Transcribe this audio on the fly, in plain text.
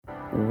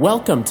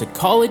Welcome to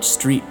College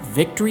Street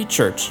Victory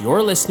Church.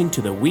 You're listening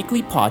to the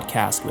weekly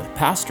podcast with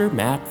Pastor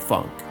Matt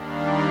Funk.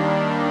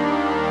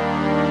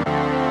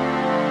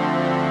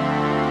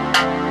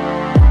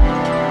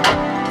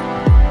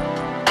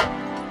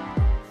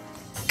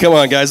 Come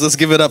on, guys, let's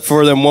give it up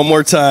for them one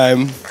more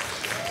time.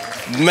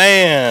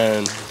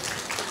 Man.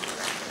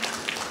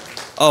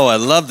 Oh, I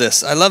love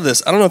this. I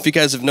don't know if you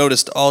guys have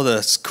noticed all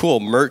this cool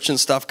merch and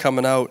stuff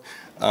coming out.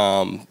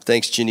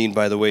 Thanks, Janine,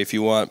 by the way. If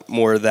you want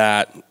more of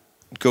that,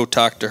 go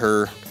talk to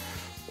her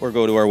or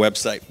go to our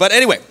website. But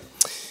anyway,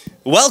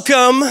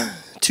 welcome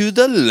to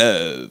the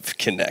Love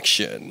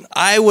Connection.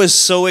 I was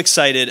so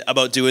excited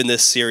about doing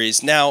this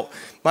series. Now,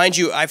 mind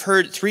you, I've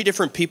heard 3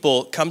 different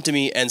people come to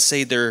me and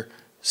say they're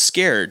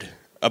scared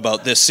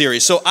about this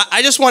series. So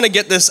I just want to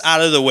get this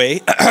out of the way.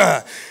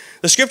 The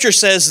scripture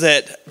says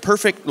that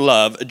perfect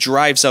love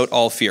drives out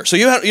all fear. So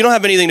you don't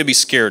have anything to be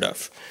scared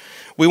of.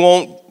 We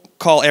won't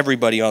call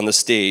everybody on the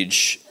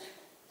stage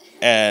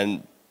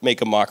and make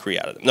a mockery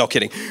out of them. No,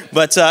 kidding.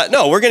 But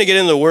no, we're going to get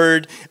into the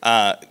Word.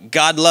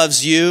 God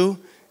loves you.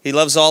 He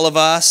loves all of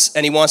us.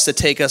 And He wants to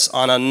take us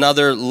on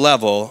another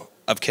level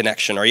of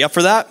connection. Are you up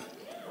for that?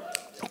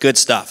 Good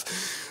stuff.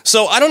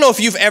 So I don't know if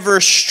you've ever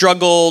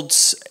struggled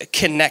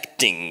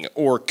connecting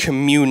or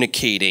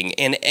communicating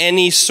in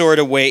any sort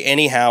of way,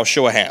 anyhow.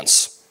 Show of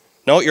hands.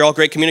 No, you're all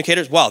great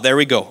communicators? Wow, there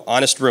we go.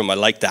 Honest room. I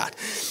like that.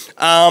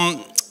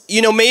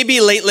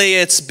 Maybe lately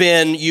it's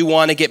been you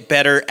want to get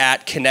better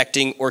at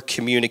connecting or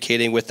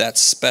communicating with that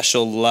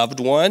special loved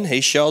one.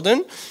 Hey,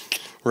 Sheldon,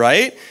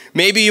 right?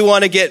 Maybe you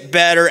want to get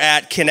better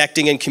at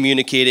connecting and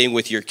communicating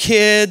with your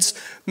kids,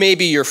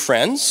 maybe your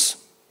friends.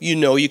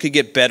 You could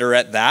get better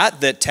at that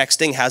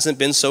texting hasn't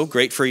been so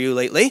great for you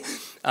lately.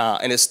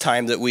 And it's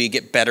time that we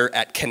get better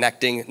at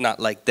connecting, not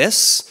like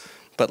this,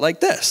 but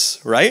like this,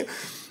 right?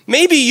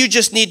 Maybe you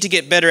just need to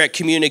get better at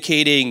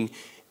communicating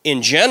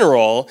in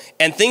general,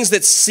 and things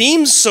that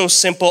seem so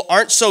simple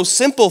aren't so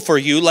simple for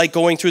you, like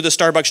going through the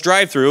Starbucks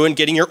drive-thru and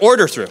getting your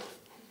order through.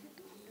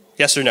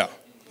 Yes or no?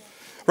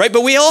 Right?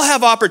 But we all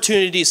have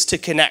opportunities to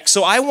connect.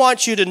 So I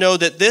want you to know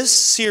that this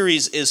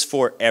series is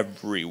for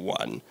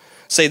everyone.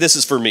 Say, this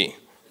is for me.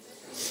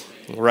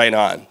 Right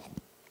on.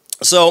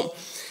 So,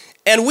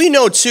 and we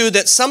know too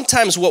that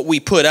sometimes what we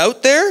put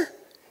out there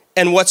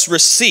and what's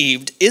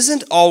received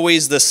isn't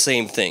always the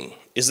same thing.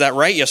 Is that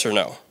right? Yes or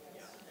no?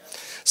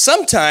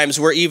 Sometimes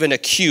we're even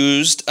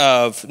accused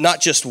of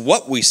not just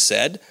what we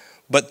said,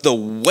 but the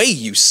way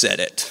you said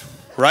it,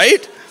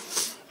 right?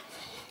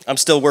 I'm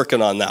still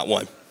working on that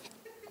one.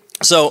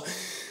 So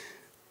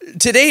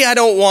today I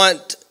don't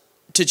want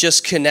to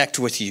just connect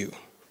with you.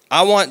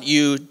 I want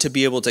you to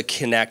be able to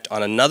connect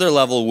on another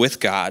level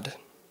with God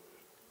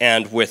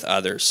and with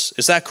others.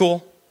 Is that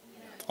cool?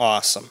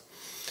 Awesome.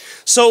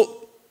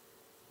 So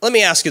let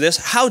me ask you this.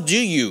 How do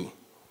you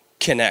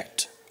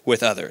connect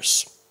with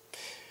others?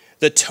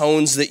 The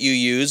tones that you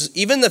use,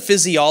 even the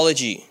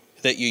physiology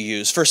that you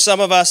use. For some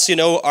of us,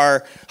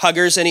 are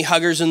huggers. Any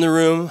huggers in the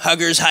room?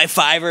 Huggers,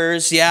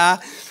 high-fivers, yeah?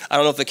 I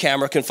don't know if the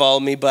camera can follow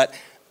me, but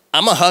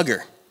I'm a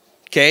hugger,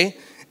 okay?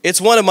 It's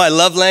one of my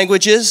love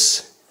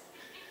languages.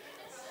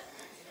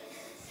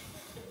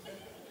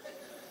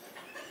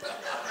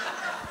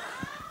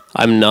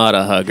 I'm not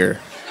a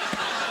hugger.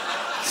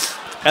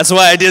 That's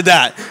why I did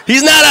that.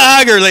 He's not a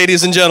hugger,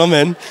 ladies and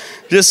gentlemen,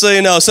 just so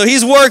you know. So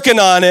he's working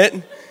on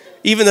it.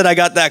 Even that I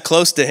got that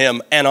close to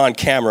him and on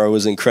camera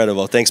was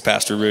incredible. Thanks,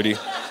 Pastor Rudy.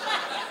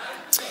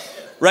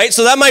 Right?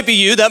 So that might be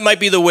you. That might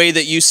be the way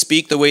that you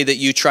speak, the way that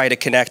you try to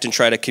connect and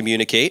try to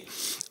communicate.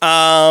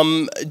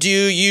 Do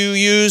you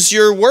use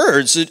your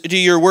words? Do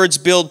your words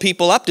build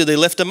people up? Do they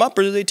lift them up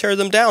or do they tear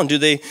them down? Do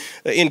they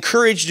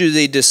encourage? Do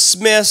they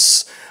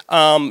dismiss?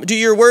 Do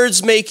your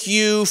words make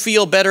you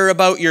feel better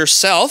about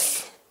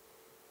yourself?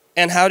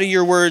 And how do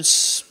your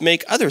words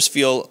make others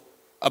feel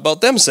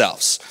about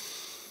themselves?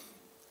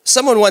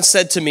 Someone once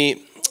said to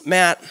me,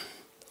 Matt,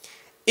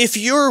 if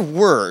your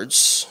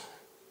words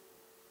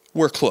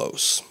were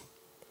clothes,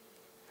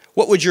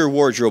 what would your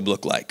wardrobe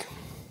look like?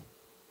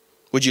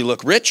 Would you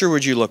look rich or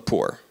would you look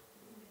poor?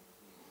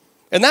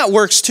 And that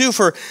works too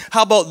for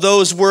how about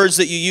those words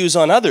that you use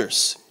on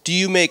others? Do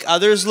you make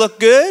others look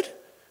good?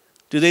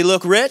 Do they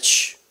look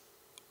rich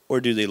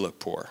or do they look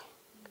poor?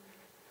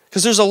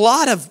 Because there's a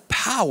lot of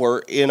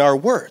power in our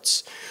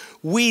words.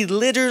 We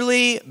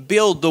literally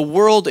build the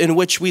world in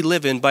which we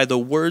live in by the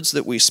words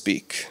that we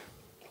speak,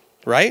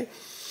 right?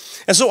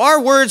 And so our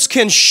words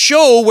can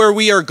show where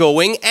we are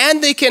going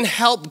and they can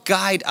help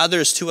guide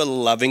others to a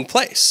loving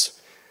place.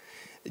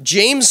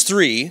 James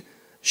 3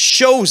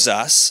 shows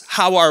us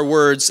how our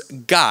words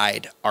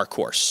guide our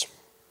course.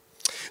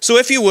 So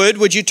if you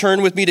would you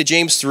turn with me to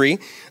James 3?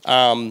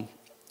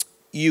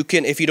 You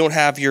can, if you don't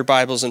have your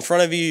Bibles in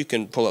front of you, you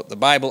can pull up the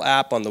Bible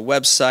app on the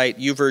website.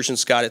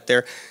 YouVersion's got it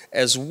there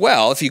as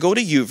well. If you go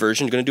to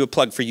YouVersion, I'm going to do a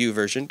plug for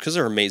YouVersion because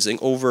they're amazing.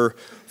 Over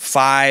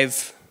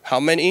 5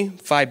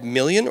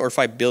 million or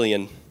 5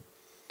 billion?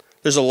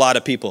 There's a lot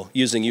of people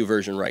using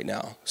YouVersion right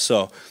now.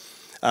 So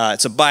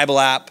it's a Bible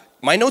app.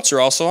 My notes are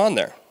also on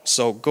there.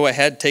 So go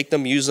ahead, take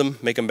them, use them,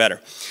 make them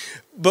better.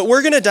 But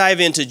we're going to dive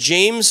into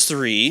James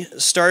 3,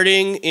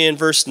 starting in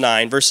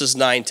verses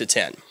 9 to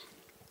 10.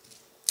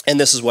 And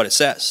this is what it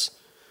says.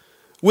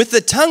 With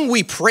the tongue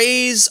we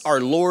praise our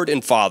Lord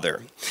and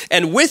Father,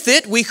 and with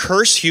it we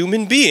curse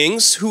human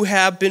beings who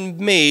have been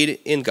made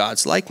in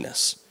God's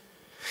likeness.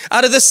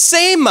 Out of the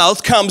same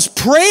mouth comes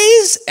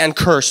praise and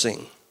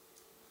cursing.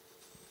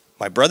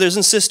 My brothers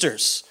and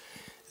sisters,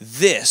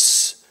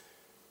 this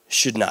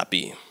should not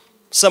be.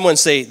 Someone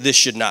say, this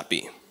should not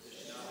be.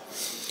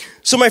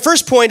 So my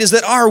first point is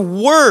that our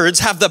words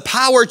have the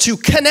power to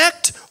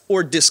connect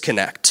or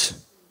disconnect.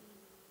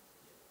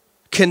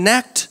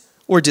 Connect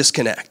or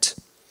disconnect.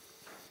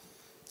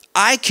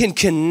 I can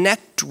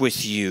connect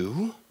with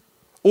you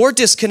or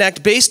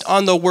disconnect based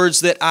on the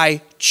words that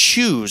I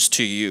choose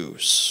to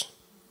use.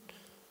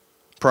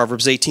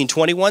 Proverbs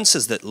 18:21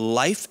 says that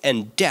life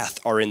and death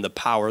are in the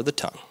power of the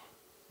tongue.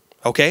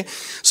 Okay?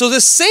 So the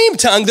same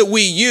tongue that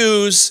we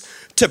use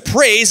to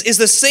praise is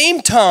the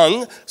same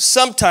tongue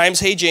sometimes,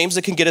 hey James,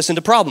 that can get us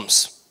into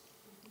problems.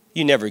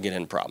 You never get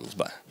in problems,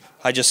 but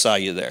I just saw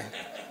you there.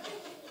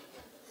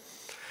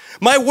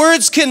 My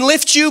words can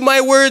lift you, my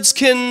words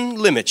can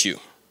limit you.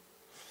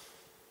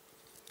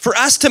 For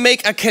us to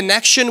make a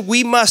connection,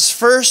 we must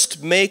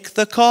first make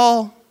the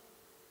call.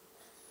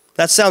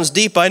 That sounds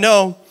deep, I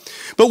know.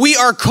 But we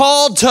are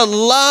called to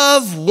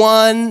love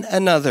one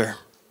another.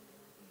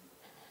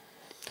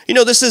 You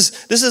know, this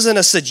isn't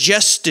a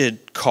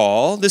suggested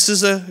call. This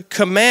is a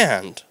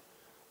command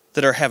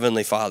that our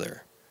Heavenly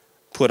Father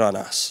put on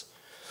us.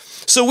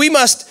 So we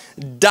must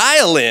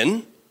dial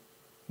in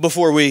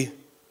before we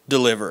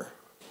deliver.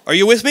 Are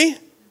you with me?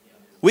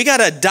 We got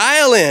to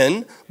dial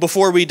in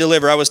before we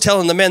deliver. I was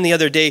telling the men the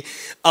other day,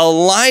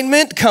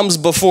 alignment comes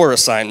before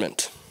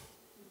assignment.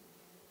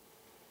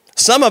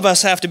 Some of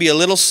us have to be a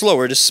little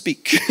slower to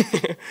speak.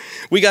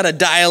 We got to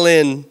dial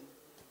in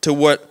to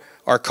what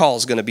our call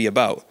is going to be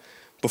about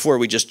before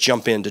we just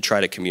jump in to try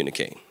to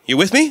communicate. You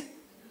with me?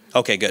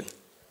 Okay, good.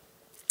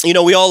 You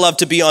know, we all love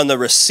to be on the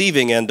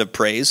receiving end of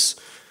praise.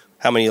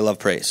 How many of you love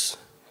praise?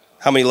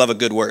 How many love a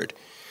good word?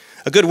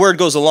 A good word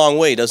goes a long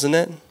way, doesn't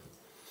it?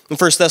 In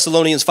 1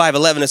 Thessalonians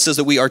 5:11, it says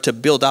that we are to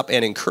build up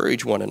and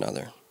encourage one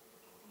another,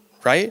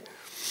 right?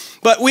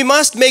 But we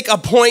must make a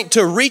point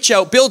to reach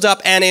out, build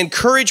up, and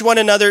encourage one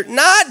another,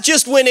 not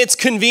just when it's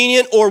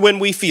convenient or when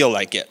we feel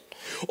like it,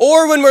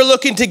 or when we're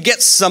looking to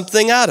get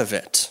something out of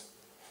it.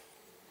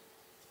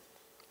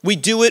 We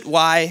do it,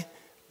 why?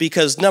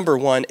 Because number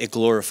one, it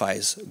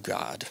glorifies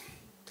God.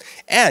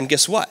 And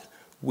guess what?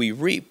 We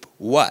reap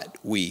what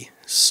we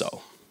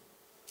sow.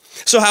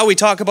 So how we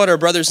talk about our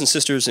brothers and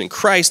sisters in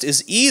Christ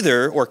is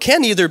either, or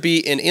can either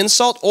be an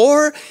insult,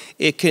 or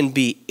it can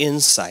be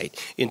insight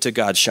into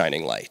God's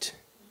shining light.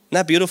 Isn't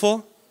that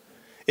beautiful?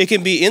 It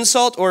can be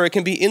insult or it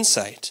can be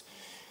insight.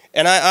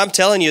 And I'm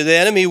telling you, the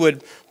enemy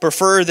would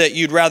prefer that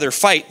you'd rather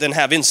fight than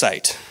have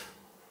insight,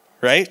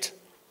 right?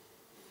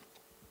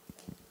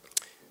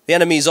 The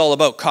enemy is all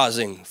about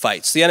causing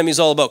fights. The enemy is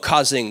all about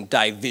causing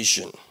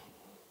division.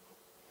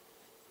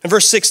 In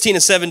verse 16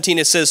 and 17,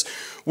 it says,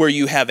 where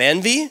you have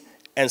envy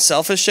and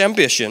selfish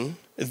ambition,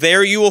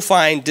 there you will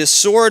find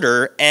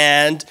disorder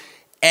and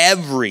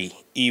every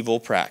evil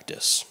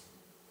practice.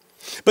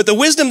 But the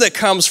wisdom that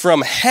comes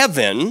from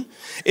heaven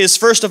is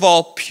first of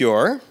all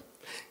pure,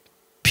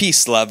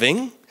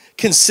 peace-loving,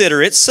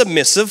 considerate,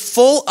 submissive,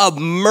 full of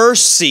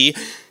mercy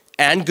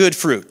and good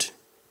fruit,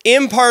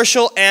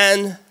 impartial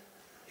and,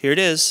 here it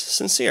is,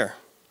 sincere.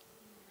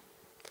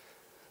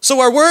 So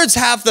our words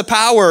have the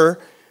power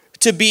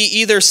to be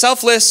either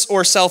selfless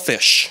or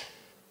selfish.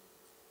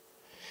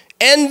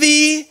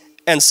 Envy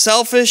and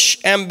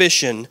selfish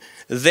ambition,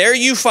 there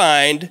you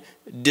find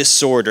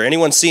disorder.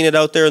 Anyone seen it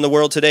out there in the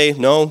world today?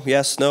 No?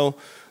 Yes? No?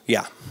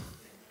 Yeah.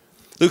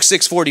 Luke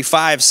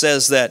 6:45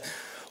 says that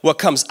what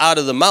comes out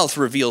of the mouth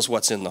reveals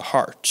what's in the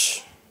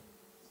heart.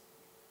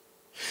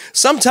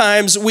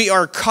 Sometimes we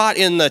are caught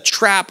in the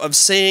trap of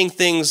saying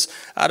things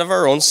out of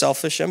our own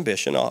selfish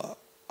ambition.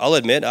 I'll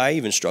admit, I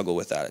even struggle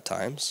with that at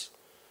times.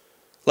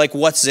 Like,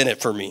 what's in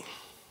it for me?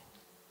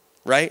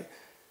 Right?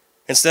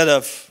 Instead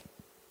of,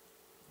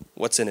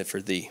 what's in it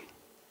for thee?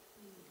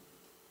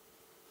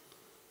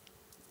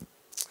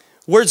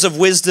 Words of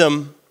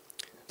wisdom,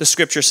 the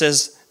scripture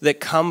says, that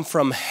come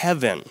from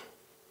heaven.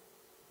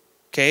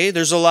 Okay,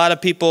 there's a lot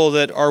of people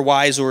that are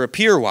wise or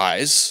appear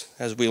wise,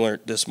 as we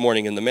learned this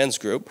morning in the men's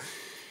group.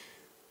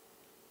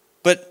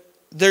 But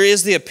there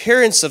is the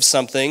appearance of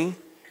something,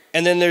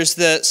 and then there's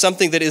the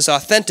something that is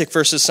authentic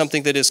versus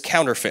something that is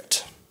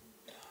counterfeit.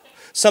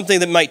 Something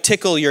that might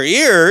tickle your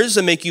ears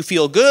and make you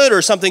feel good,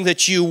 or something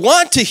that you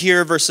want to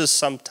hear versus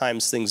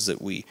sometimes things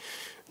that we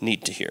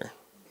need to hear.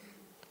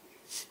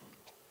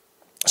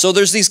 So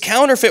there's these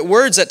counterfeit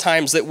words at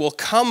times that will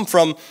come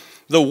from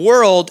the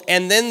world,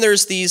 and then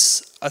there's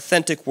these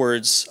authentic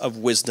words of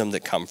wisdom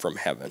that come from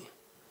heaven.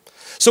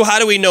 So how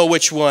do we know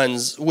which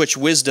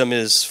wisdom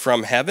is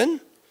from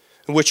heaven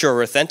and which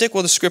are authentic?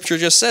 Well, the scripture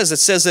just says, it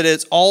says that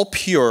it's all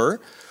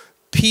pure,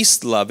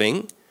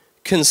 peace-loving,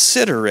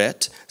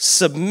 considerate,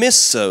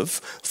 submissive,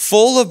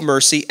 full of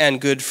mercy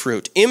and good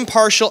fruit,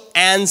 impartial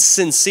and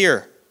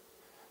sincere.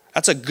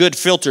 That's a good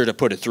filter to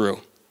put it through,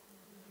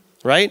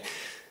 right?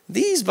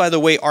 These, by the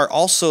way, are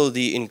also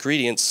the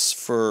ingredients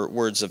for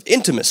words of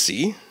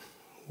intimacy,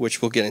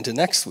 which we'll get into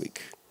next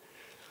week.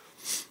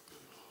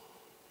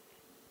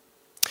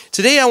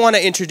 Today I want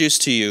to introduce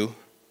to you,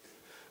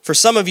 for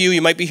some of you,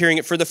 you might be hearing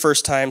it for the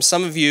first time.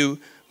 Some of you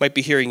might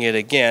be hearing it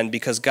again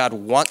because God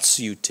wants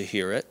you to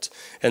hear it.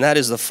 And that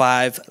is the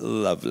 5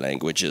 love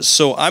languages.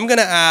 So I'm going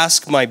to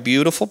ask my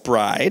beautiful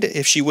bride,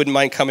 if she wouldn't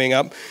mind coming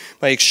up,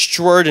 my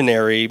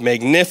extraordinary,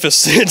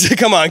 magnificent,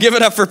 come on, give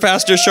it up for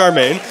Pastor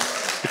Charmaine.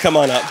 Come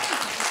on up.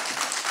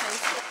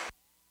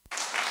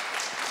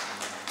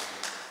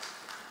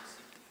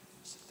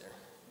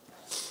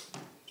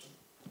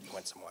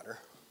 Want some water?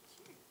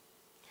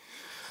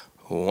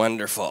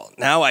 Wonderful.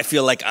 Now I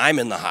feel like I'm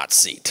in the hot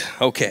seat.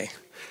 Okay.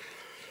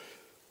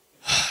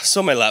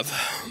 So, my love,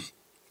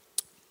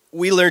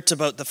 we learned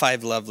about the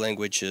 5 love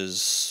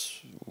languages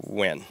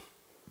when?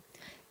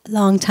 A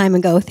long time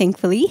ago,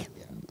 thankfully.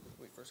 Yeah.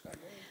 We first got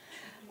married.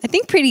 I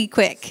think pretty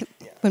quick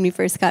when we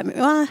first got married.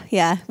 Well,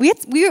 yeah. We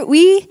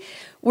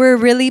were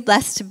really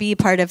blessed to be a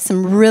part of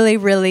some really,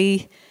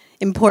 really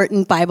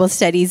important Bible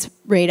studies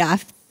right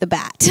off the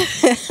bat.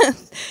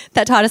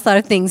 That taught us a lot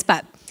of things.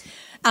 But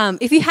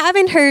if you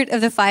haven't heard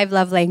of the 5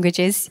 love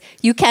languages,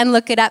 you can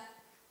look it up,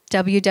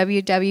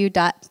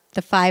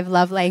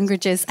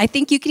 www.the5lovelanguages. I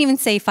think you can even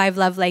say 5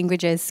 love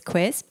languages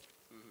quiz.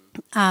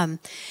 And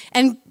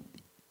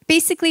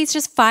basically, it's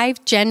just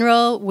 5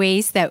 general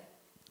ways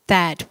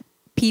that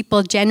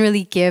people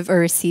generally give or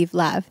receive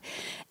love.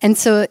 And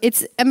so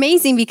it's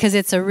amazing because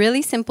it's a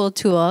really simple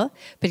tool,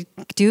 but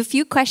do a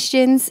few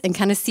questions and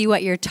kind of see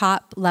what your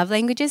top love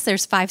language is.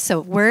 There's 5. So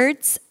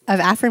words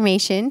of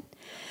affirmation,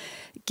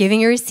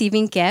 giving or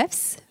receiving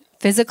gifts,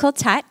 physical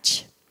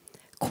touch,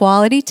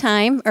 quality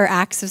time, or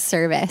acts of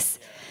service.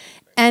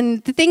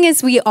 And the thing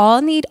is, we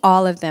all need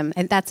all of them,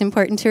 and that's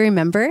important to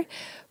remember.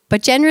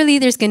 But generally,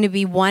 there's going to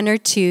be 1 or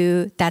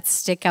 2 that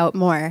stick out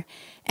more.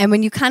 And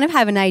when you kind of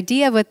have an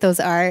idea of what those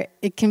are,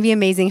 it can be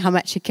amazing how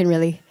much it can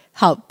really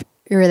help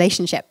your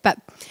relationship. But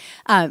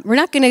we're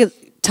not going to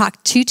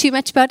talk too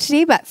much about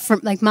today, but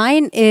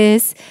mine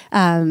is,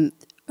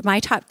 my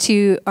top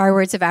 2 are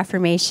words of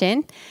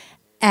affirmation.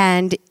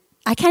 And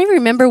I can't even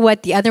remember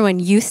what the other one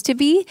used to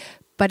be,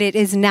 but it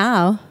is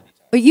now.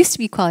 It used to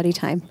be quality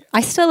time.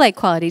 I still like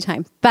quality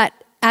time. But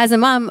as a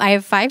mom, I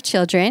have 5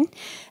 children,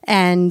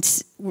 and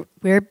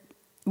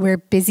we're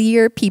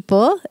busier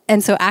people.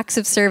 And so acts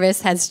of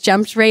service has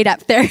jumped right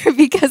up there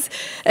because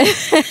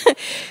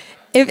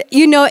and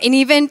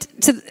even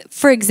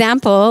for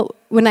example,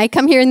 when I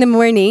come here in the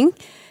morning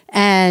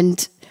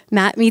and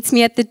Matt meets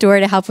me at the door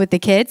to help with the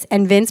kids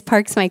and Vince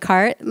parks my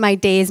car, my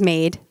day is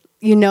made,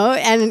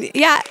 and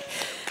yeah.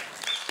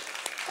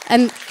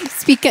 And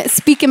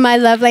speak in my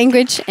love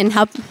language and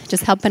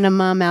helping a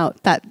mom out.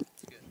 But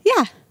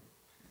yeah.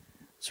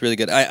 It's really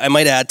good. I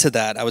might add to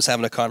that. I was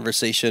having a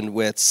conversation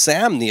with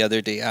Sam the other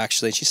day,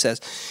 actually. And she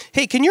says,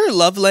 hey, can your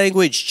love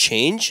language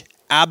change?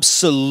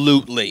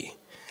 Absolutely.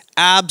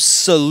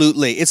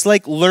 Absolutely. It's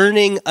like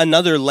learning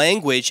another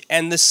language,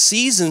 and the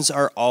seasons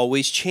are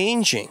always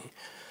changing.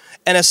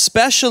 And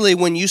especially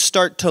when you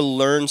start to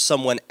learn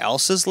someone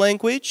else's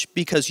language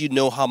because you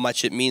know how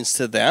much it means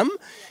to them,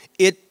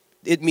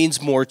 it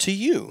means more to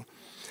you.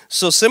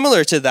 So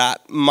similar to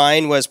that,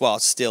 mine was, well,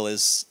 it still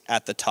is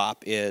at the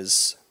top,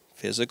 is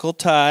physical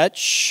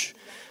touch.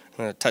 I'm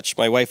going to touch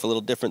my wife a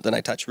little different than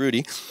I touch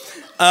Rudy.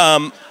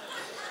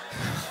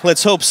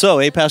 Let's hope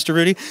so, Pastor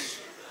Rudy?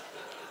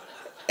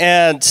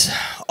 And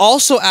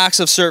also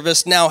acts of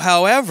service. Now,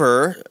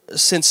 however,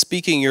 since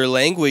speaking your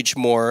language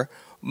more,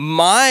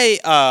 my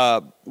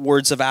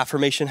words of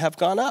affirmation have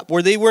gone up,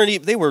 where they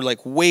were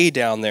like way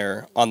down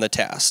there on the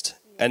test.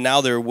 And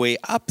now they're way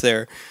up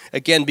there,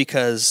 again,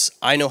 because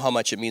I know how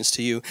much it means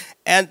to you.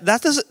 And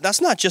that's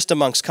not just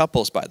amongst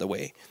couples, by the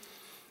way.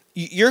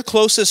 Your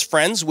closest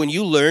friends, when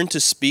you learn to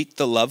speak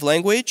the love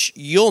language,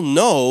 you'll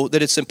know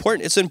that it's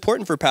important. It's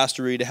important for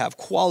Pastor Reed to have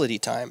quality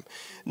time.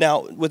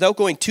 Now, without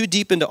going too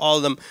deep into all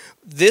of them,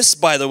 this,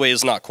 by the way,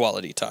 is not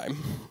quality time,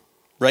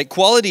 right?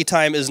 Quality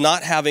time is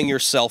not having your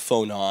cell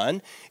phone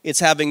on.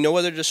 It's having no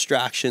other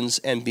distractions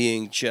and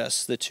being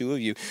just the 2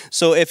 of you.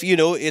 So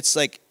it's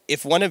like,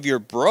 if one of your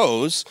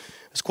bros,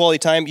 it's quality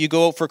time, you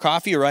go out for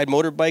coffee or ride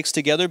motorbikes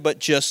together, but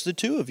just the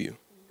 2 of you,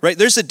 right?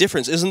 There's a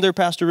difference, isn't there,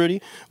 Pastor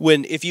Rudy?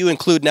 If you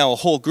include now a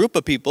whole group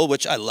of people,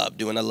 which I love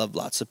doing, I love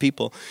lots of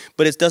people,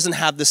 but it doesn't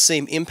have the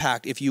same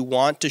impact. If you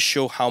want to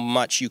show how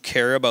much you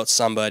care about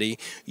somebody,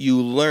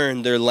 you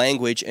learn their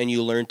language and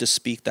you learn to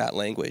speak that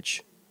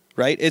language,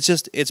 right?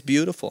 It's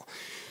beautiful.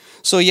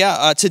 So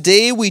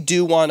today we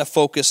do want to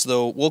focus,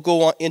 though. We'll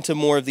go on into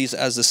more of these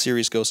as the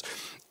series goes.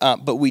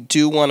 But we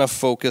do want to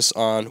focus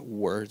on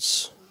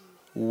words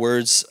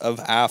of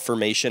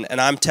affirmation.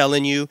 And I'm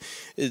telling you,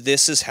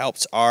 this has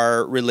helped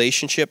our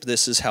relationship.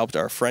 This has helped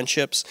our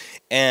friendships.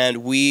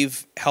 And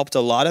we've helped a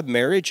lot of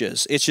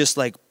marriages. It's just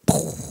like,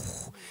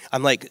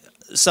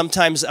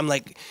 sometimes I'm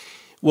like,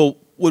 Well,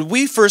 when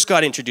we first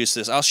got introduced to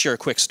this, I'll share a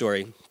quick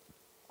story.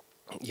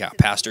 Yeah,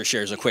 pastor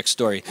shares a quick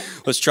story.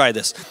 Let's try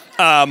this.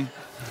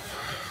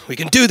 We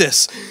can do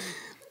this.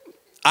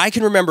 I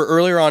can remember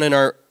earlier on in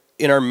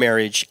our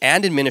marriage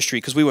and in ministry,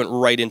 because we went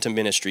right into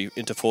ministry,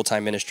 into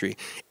full-time ministry,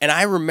 and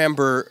I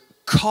remember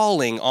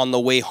calling on the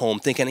way home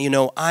thinking,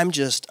 I'm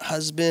just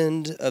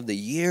husband of the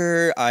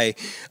year. I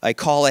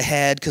call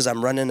ahead because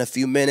I'm running a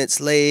few minutes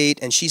late,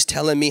 and she's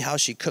telling me how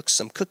she cooks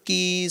some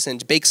cookies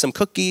and bakes some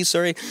cookies,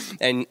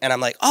 and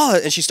I'm like, oh,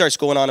 and she starts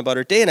going on about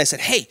her day, and I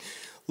said, hey,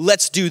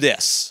 let's do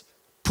this.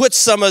 Put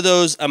some of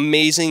those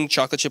amazing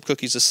chocolate chip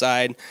cookies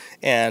aside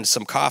and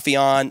some coffee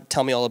on.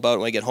 Tell me all about it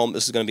when I get home.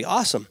 This is going to be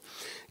awesome.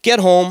 Get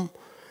home,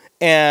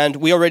 and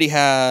we already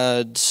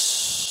had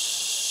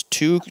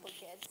two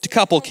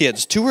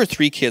or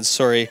three kids,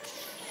 sorry.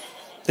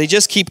 They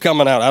just keep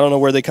coming out. I don't know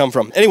where they come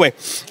from. Anyway,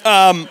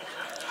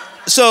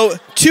 so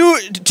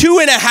two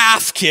and a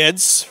half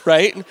kids,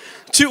 right?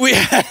 We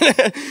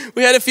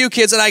had a few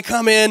kids, and I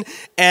come in,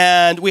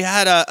 and we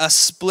had a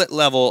split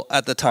level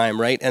at the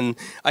time, right? And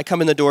I come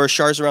in the door,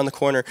 Char's around the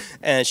corner,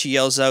 and she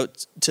yells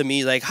out to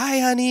me like, hi,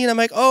 honey. And I'm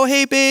like, oh,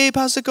 hey, babe,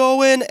 how's it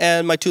going?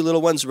 And my two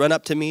little ones run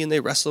up to me, and they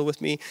wrestle with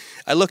me.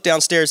 I look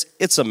downstairs.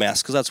 It's a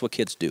mess, because that's what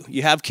kids do.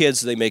 You have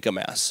kids, they make a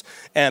mess.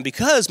 And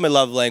because my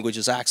love language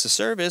is acts of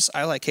service,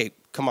 I like, hey,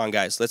 come on,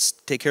 guys, let's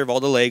take care of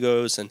all the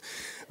Legos. And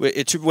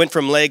it went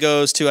from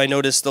Legos to I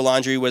noticed the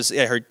laundry was,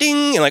 I heard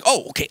ding, and like,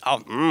 oh, okay,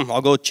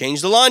 I'll go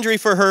change the laundry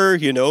for her,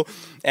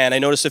 And I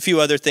noticed a few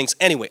other things.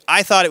 Anyway,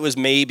 I thought it was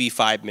maybe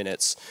 5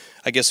 minutes.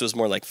 I guess it was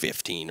more like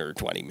 15 or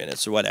 20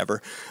 minutes or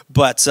whatever.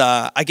 But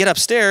I get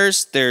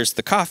upstairs, there's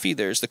the coffee,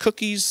 there's the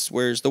cookies,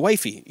 where's the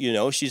wifey?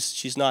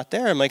 She's not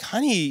there. I'm like,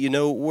 honey,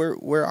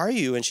 where are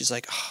you? And she's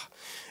like,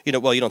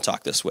 well, you don't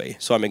talk this way,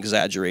 so I'm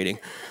exaggerating.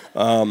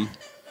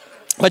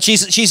 But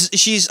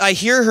she's I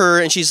hear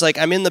her, and she's like,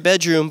 I'm in the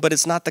bedroom, but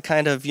it's not the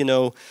kind of,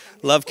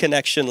 love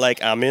connection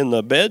like, I'm in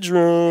the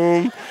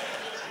bedroom.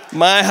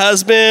 My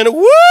husband,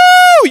 woo,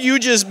 you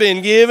just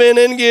been giving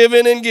and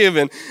giving and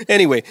giving.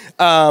 Anyway,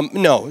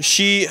 no,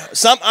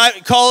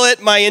 I call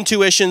it my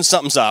intuition,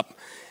 something's up.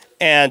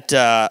 And,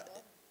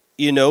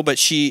 but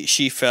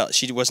she felt,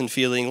 she wasn't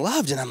feeling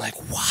loved. And I'm like,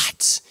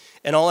 what?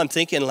 And all I'm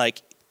thinking,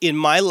 like, in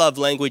my love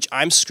language,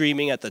 I'm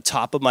screaming at the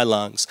top of my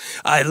lungs,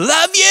 I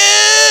love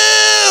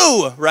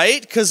you, right?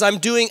 Because I'm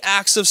doing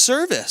acts of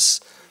service.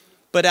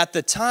 But at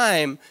the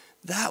time,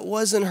 that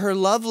wasn't her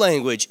love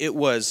language. It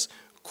was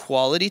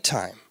quality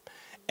time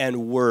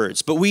and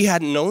words. But we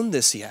hadn't known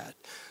this yet.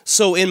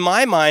 So in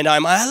my mind, I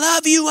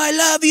love you, I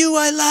love you,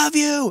 I love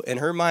you. In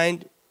her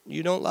mind,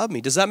 you don't love me.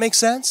 Does that make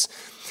sense?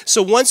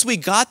 So once we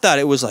got that,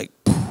 it was like,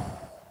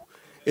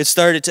 it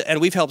started to,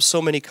 and we've helped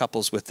so many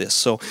couples with this.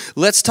 So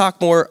let's talk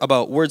more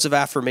about words of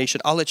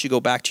affirmation. I'll let you go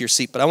back to your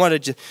seat, but I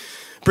wanted to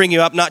bring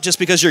you up, not just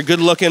because you're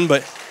good looking,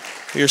 but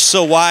you're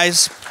so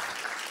wise.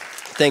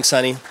 Thanks,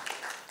 honey.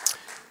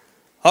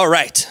 All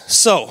right.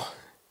 So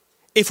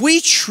if we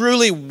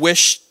truly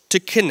wish to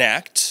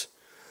connect,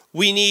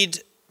 we need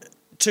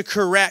to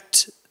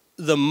correct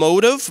the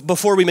motive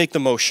before we make the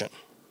motion.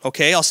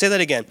 Okay, I'll say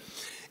that again.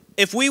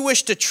 If we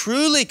wish to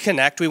truly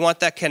connect, we want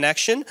that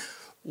connection,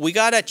 we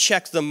got to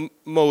check the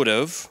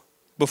motive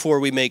before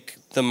we make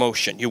the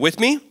motion. You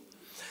with me?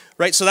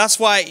 Right? So that's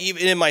why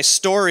even in my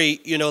story,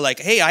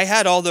 hey, I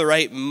had all the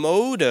right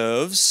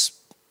motives,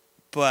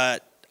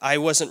 but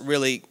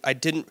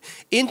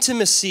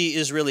intimacy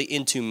is really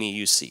into me,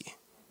 you see.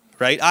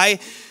 Right?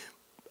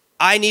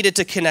 I needed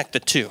to connect the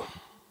two.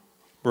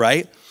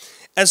 Right?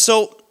 And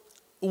so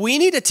we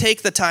need to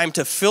take the time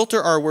to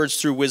filter our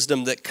words through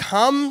wisdom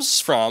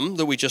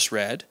that we just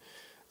read,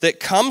 that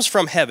comes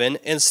from heaven,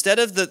 instead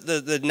of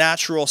the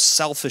natural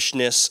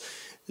selfishness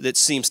that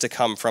seems to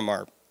come from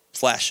our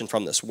flesh and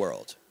from this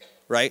world,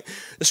 right?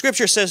 The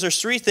scripture says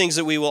there's three things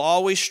that we will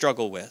always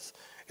struggle with,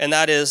 and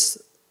that is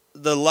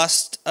the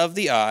lust of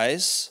the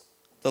eyes,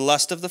 the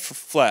lust of the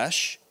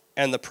flesh,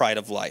 and the pride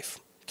of life.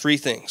 Three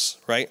things,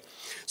 right?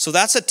 So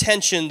that's a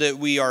tension that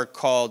we are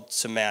called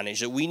to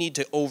manage, that we need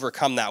to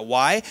overcome that.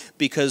 Why?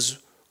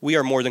 Because we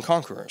are more than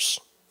conquerors.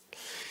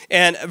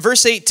 And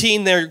verse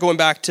 18 there, going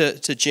back to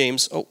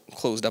James. Oh,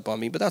 closed up on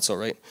me, but that's all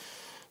right.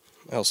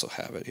 I also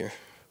have it here.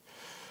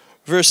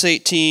 Verse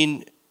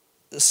 18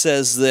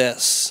 says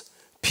this,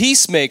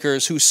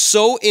 peacemakers who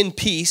sow in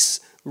peace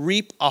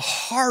reap a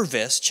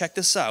harvest, check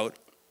this out,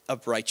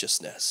 of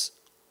righteousness.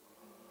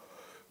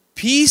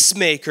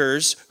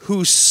 Peacemakers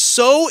who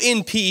sow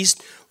in peace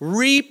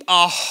reap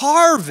a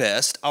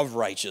harvest of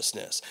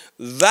righteousness.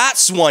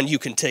 That's one you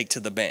can take to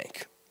the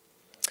bank.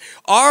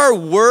 Our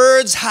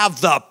words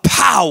have the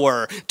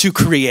power to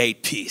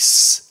create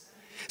peace.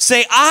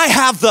 Say, I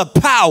have the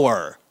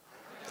power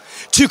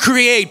to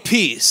create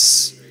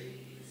peace.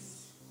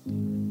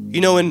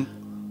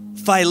 In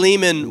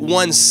Philemon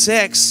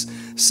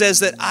 1:6 says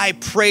that I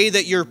pray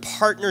that your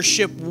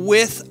partnership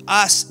with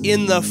us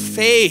in the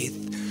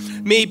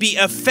faith may be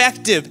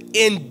effective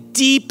in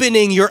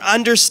deepening your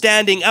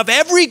understanding of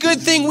every good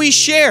thing we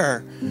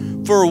share.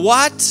 For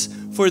what?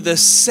 For the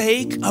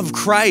sake of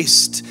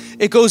Christ.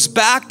 It goes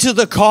back to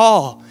the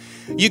call.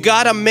 You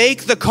got to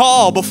make the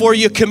call before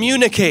you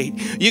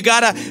communicate. You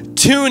got to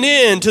tune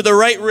in to the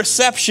right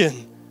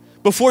reception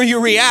before you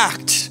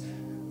react,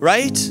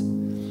 right?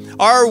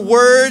 Our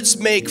words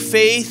make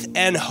faith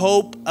and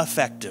hope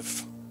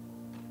effective.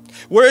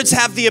 Words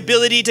have the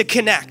ability to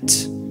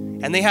connect,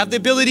 and they have the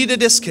ability to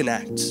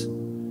disconnect.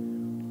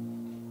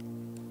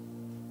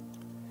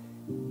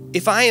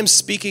 If I am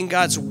speaking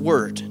God's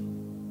word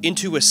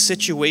into a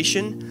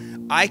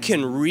situation, I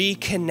can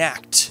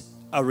reconnect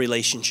a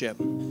relationship.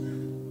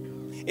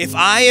 If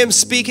I am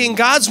speaking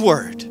God's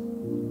word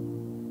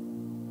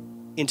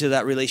into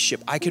that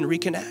relationship, I can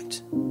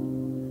reconnect.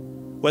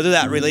 Whether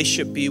that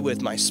relationship be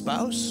with my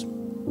spouse,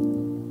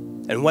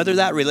 and whether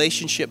that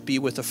relationship be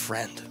with a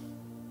friend,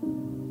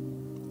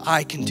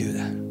 I can do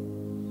that.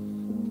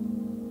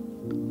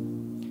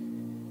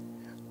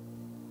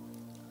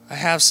 I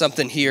have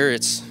something here.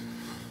 It's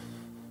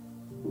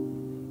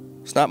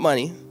not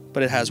money,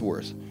 but it has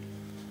worth.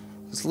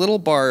 This little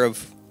bar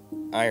of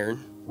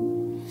iron,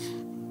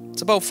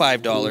 it's about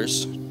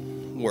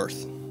 $5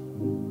 worth.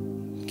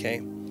 Okay?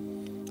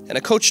 And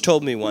a coach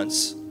told me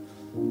once,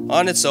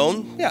 on its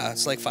own, yeah,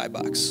 it's like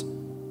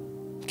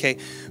 $5. Okay?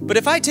 But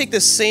if I take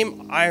this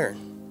same iron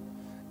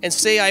and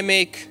say I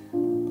make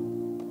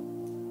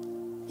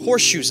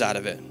horseshoes out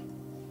of it,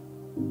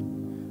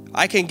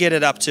 I can get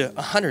it up to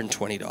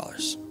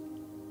 $120.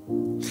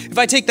 If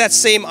I take that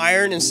same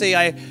iron and say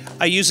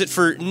I use it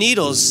for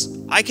needles,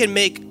 I can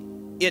make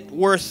it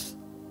worth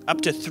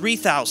up to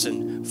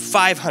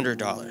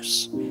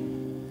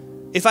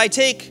 $3,500. If I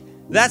take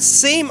that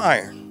same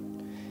iron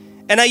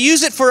and I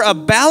use it for a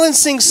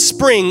balancing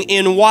spring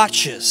in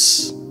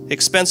watches,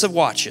 expensive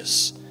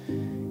watches,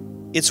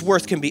 its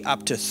worth can be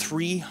up to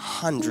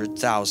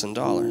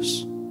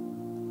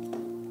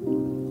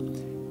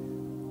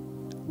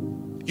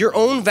 $300,000. Your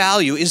own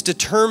value is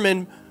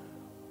determined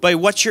by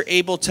what you're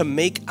able to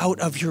make out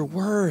of your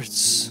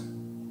words.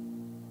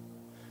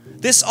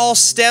 This all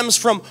stems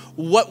from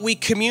what we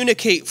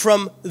communicate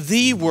from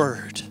the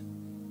word.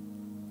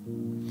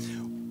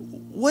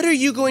 What are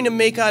you going to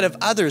make out of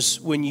others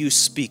when you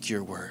speak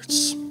your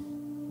words?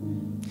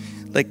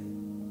 Like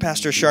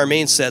Pastor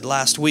Charmaine said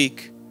last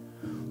week,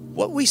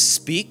 what we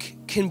speak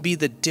can be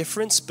the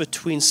difference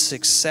between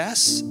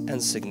success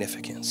and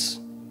significance.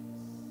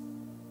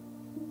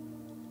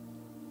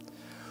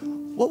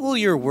 What will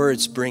your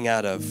words bring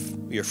out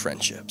of your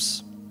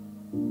friendships?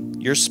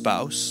 Your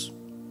spouse,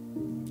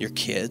 your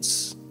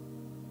kids,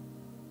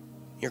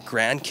 your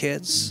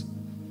grandkids?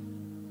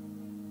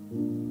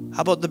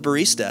 How about the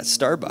barista at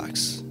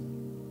Starbucks?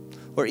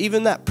 Or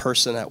even that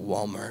person at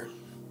Walmart?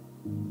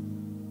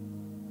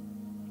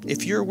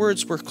 If your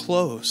words were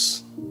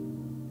clothes,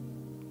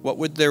 what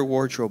would their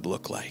wardrobe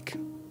look like?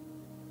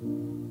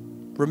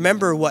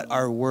 Remember what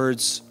our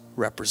words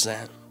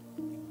represent.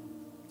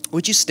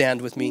 Would you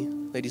stand with me,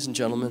 ladies and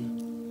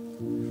gentlemen?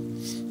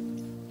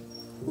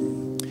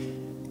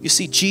 You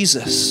see,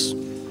 Jesus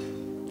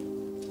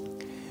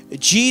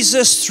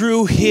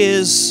through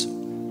his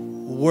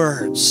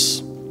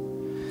words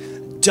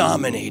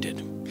dominated.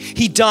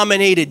 He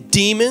dominated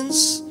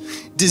demons,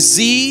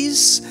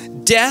 disease,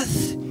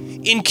 death,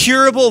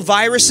 incurable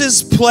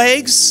viruses,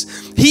 plagues.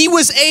 He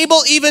was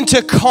able even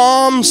to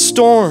calm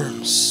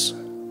storms.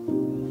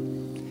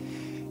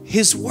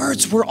 His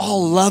words were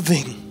all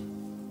loving.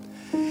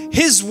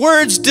 His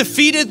words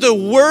defeated the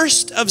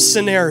worst of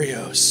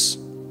scenarios.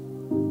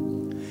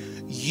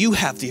 You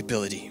have the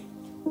ability.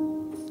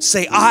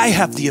 Say, I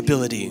have the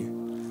ability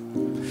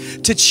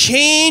to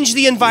change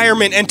the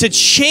environment and to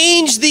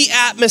change the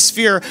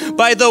atmosphere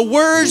by the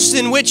words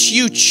in which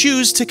you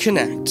choose to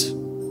connect.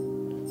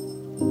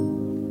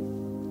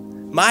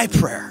 My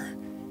prayer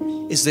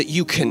is that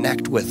you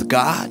connect with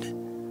God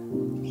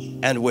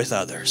and with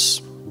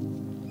others.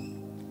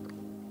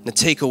 The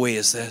takeaway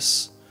is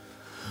this.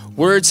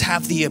 Words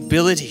have the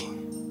ability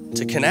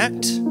to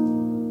connect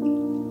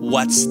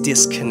what's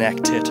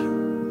disconnected.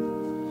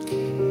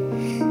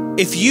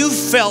 If you've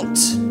felt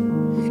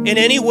in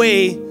any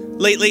way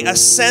lately a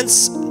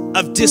sense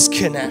of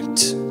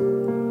disconnect,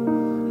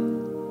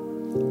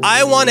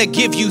 I want to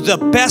give you the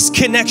best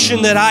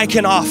connection that I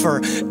can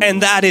offer,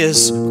 and that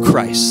is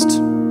Christ.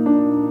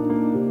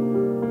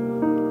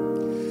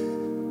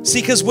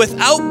 See, because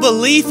without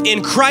belief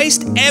in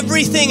Christ,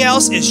 everything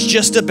else is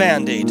just a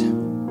Band-Aid.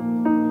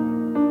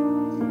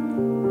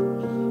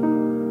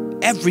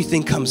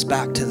 Everything comes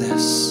back to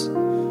this.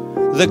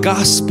 The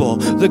gospel,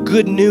 the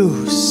good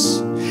news,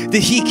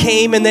 that he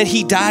came and that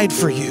he died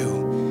for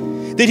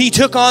you, that he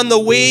took on the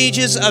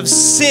wages of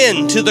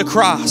sin to the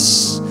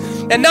cross,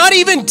 and not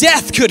even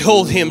death could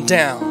hold him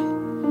down,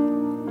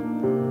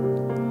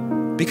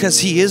 because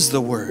he is the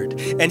word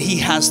and he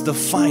has the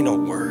final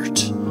word.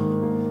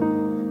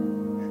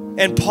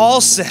 And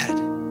Paul said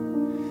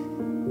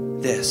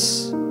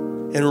this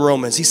in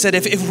Romans. He said,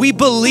 if we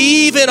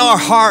believe in our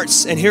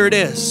hearts, and here it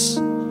is,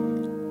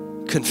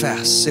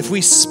 confess, if we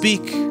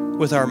speak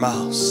with our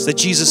mouths that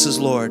Jesus is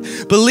Lord,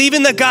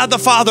 believing that God the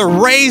Father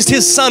raised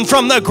his Son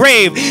from the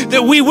grave,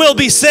 that we will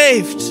be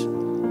saved.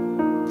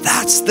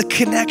 That's the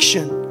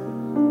connection.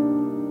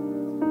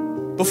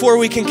 Before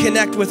we can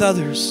connect with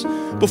others,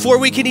 before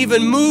we can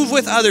even move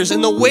with others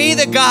in the way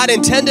that God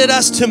intended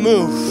us to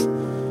move,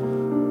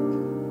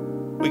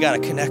 we got to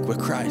connect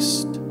with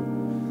Christ.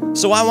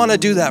 So I want to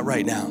do that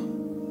right now.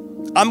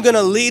 I'm going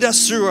to lead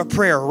us through a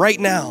prayer right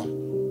now.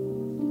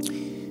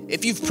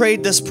 If you've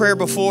prayed this prayer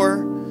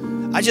before,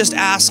 I just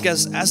ask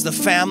as the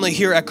family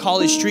here at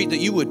College Street that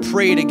you would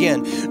pray it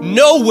again,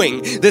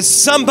 knowing that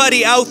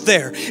somebody out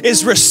there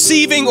is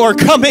receiving or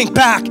coming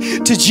back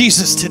to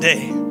Jesus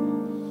today.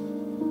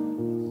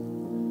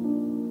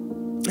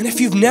 And if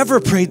you've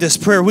never prayed this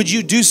prayer, would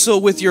you do so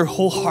with your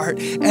whole heart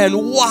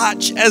and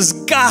watch as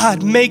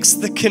God makes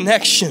the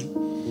connection?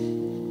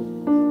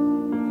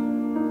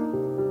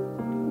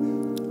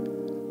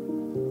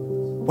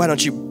 Why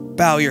don't you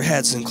bow your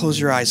heads and close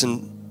your eyes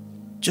and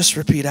just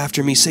repeat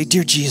after me. Say,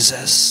 "Dear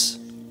Jesus,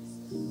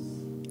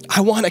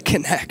 I want to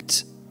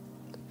connect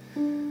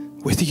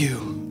with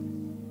you.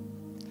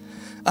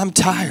 I'm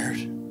tired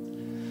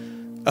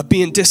of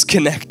being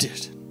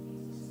disconnected.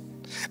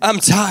 I'm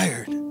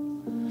tired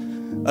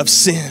of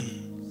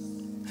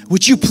sin.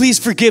 Would you please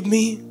forgive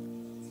me?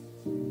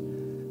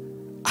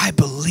 I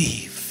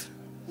believe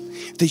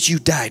that you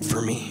died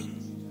for me.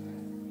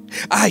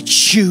 I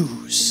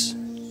choose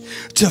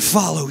to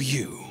follow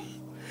you.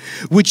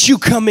 Would you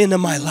come into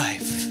my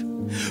life?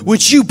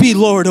 Would you be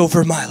Lord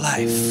over my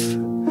life?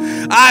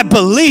 I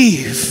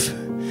believe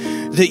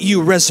that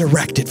you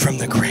resurrected from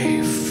the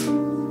grave.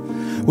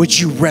 Would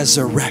you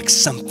resurrect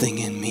something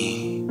in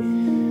me?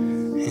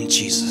 In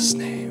Jesus'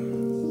 name."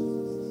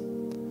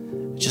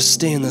 Just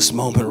stay in this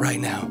moment right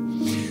now.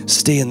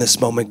 Stay in this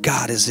moment.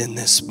 God is in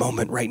this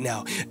moment right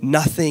now.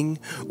 Nothing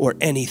or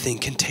anything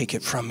can take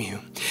it from you.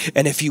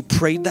 And if you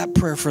prayed that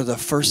prayer for the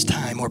first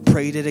time or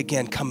prayed it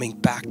again, coming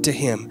back to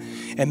Him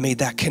and made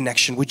that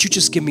connection, would you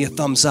just give me a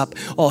thumbs up?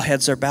 All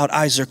heads are bowed,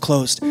 eyes are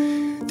closed.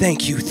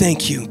 Thank you,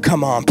 thank you.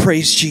 Come on,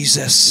 praise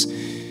Jesus.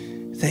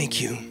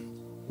 Thank you.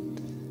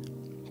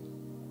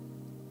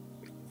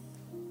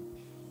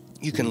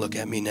 You can look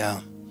at me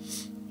now.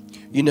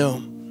 You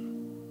know,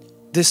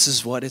 this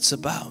is what it's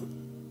about.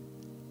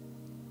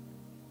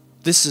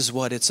 This is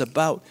what it's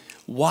about.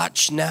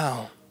 Watch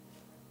now.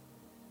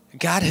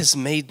 God has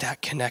made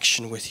that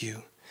connection with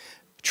you.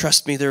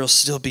 Trust me, there will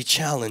still be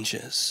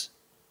challenges.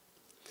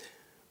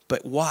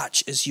 But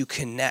watch as you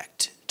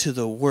connect to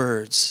the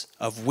words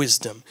of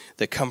wisdom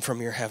that come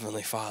from your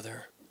Heavenly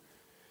Father.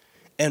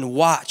 And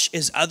watch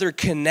as other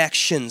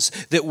connections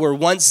that were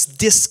once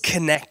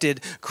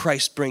disconnected,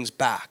 Christ brings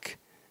back.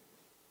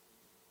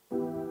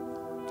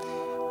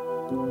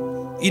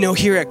 You know,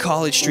 here at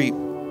College Street,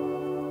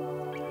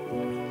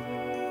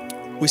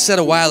 we said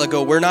a while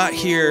ago, we're not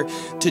here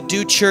to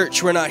do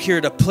church. We're not here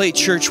to play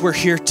church. We're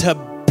here to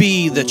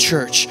be the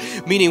church.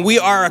 Meaning we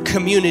are a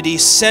community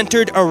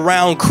centered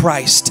around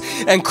Christ.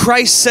 And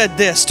Christ said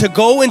this, to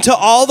go into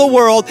all the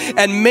world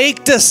and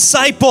make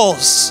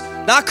disciples,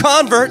 not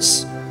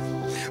converts,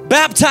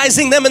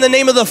 baptizing them in the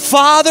name of the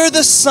Father,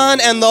 the Son,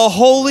 and the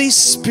Holy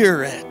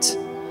Spirit.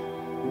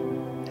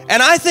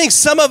 And I think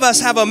some of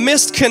us have a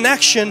missed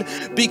connection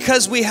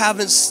because we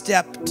haven't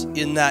stepped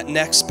in that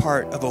next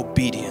part of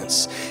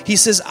obedience. He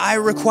says, I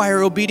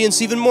require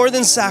obedience even more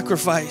than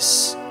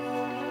sacrifice.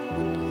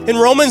 In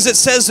Romans, it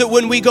says that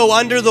when we go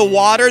under the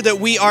water, that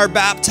we are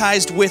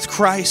baptized with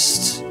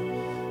Christ.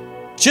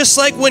 Just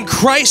like when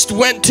Christ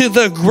went to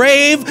the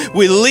grave,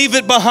 we leave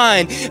it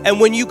behind. And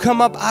when you come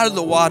up out of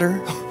the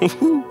water,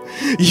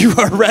 you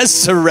are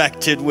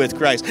resurrected with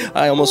Christ.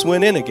 I almost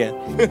went in again.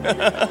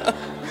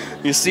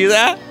 You see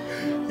that?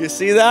 You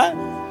see that?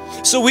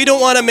 So we don't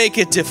want to make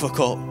it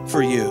difficult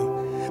for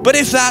you. But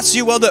if that's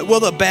you, well,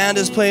 the band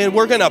is playing.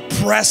 We're going to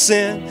press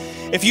in.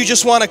 If you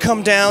just want to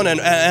come down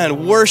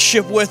and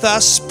worship with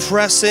us,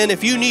 press in.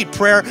 If you need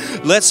prayer,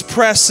 let's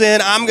press in.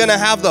 I'm going to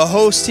have the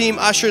host team,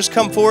 ushers,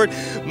 come forward,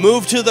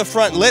 move to the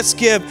front. Let's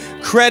give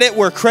credit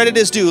where credit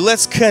is due.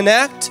 Let's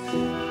connect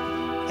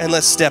and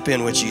let's step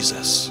in with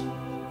Jesus.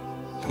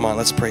 Come on,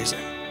 let's praise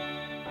Him.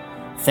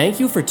 Thank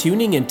you for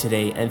tuning in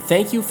today, and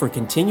thank you for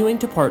continuing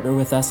to partner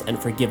with us and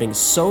for giving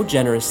so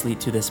generously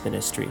to this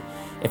ministry.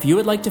 If you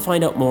would like to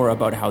find out more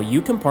about how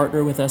you can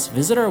partner with us,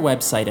 visit our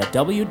website at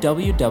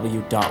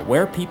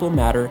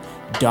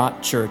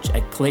www.wherepeoplematter.church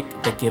and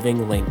click the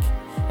giving link.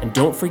 And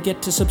don't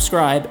forget to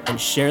subscribe and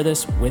share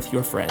this with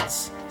your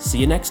friends. See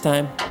you next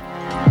time.